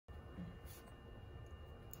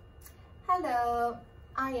Hello,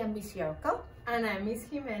 I am Miss Yoko. And I'm Miss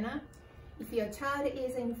Jimena. If your child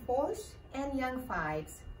is in 4th and young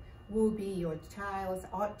 5s, we'll be your child's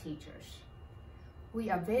art teachers. We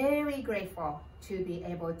are very grateful to be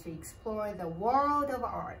able to explore the world of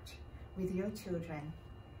art with your children.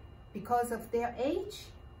 Because of their age,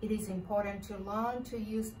 it is important to learn to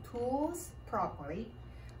use tools properly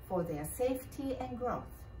for their safety and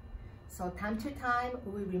growth. So time to time,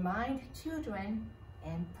 we remind children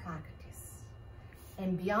and practice.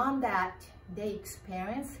 And beyond that, they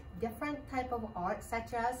experience different types of art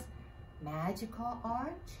such as magical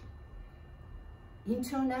art,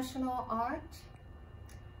 international art,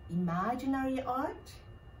 imaginary art,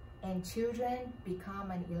 and children become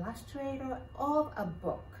an illustrator of a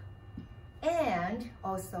book and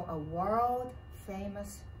also a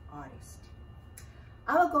world-famous artist.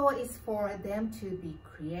 Our goal is for them to be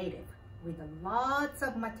creative with lots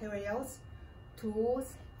of materials,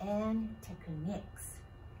 tools, and techniques.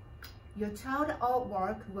 Your child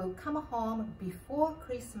artwork will come home before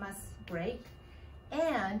Christmas break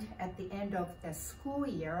and at the end of the school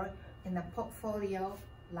year in a portfolio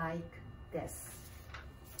like this.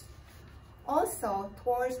 Also,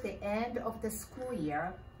 towards the end of the school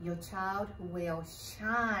year, your child will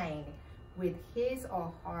shine with his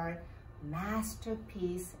or her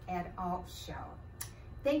masterpiece at art show.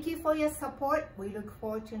 Thank you for your support. We look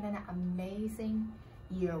forward to an amazing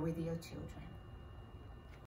year with your children.